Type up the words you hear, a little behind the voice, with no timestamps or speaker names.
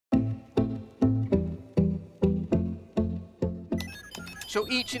So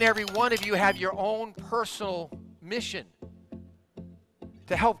each and every one of you have your own personal mission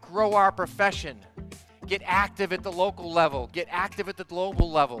to help grow our profession, get active at the local level, get active at the global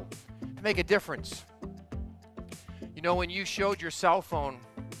level, to make a difference. You know, when you showed your cell phone,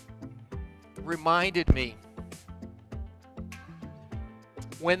 it reminded me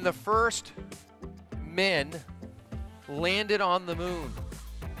when the first men landed on the moon,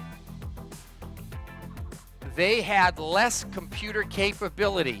 they had less computer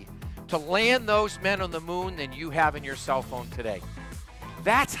capability to land those men on the moon than you have in your cell phone today.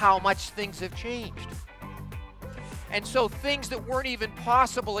 That's how much things have changed. And so things that weren't even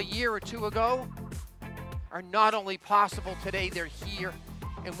possible a year or two ago are not only possible today, they're here.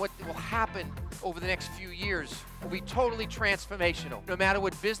 And what will happen over the next few years will be totally transformational. No matter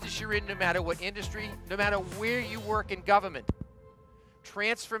what business you're in, no matter what industry, no matter where you work in government,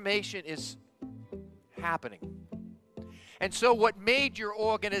 transformation is happening. And so what made your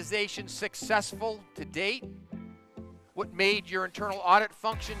organization successful to date, what made your internal audit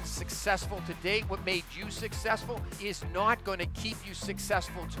function successful to date, what made you successful, is not going to keep you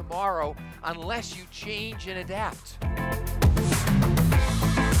successful tomorrow unless you change and adapt.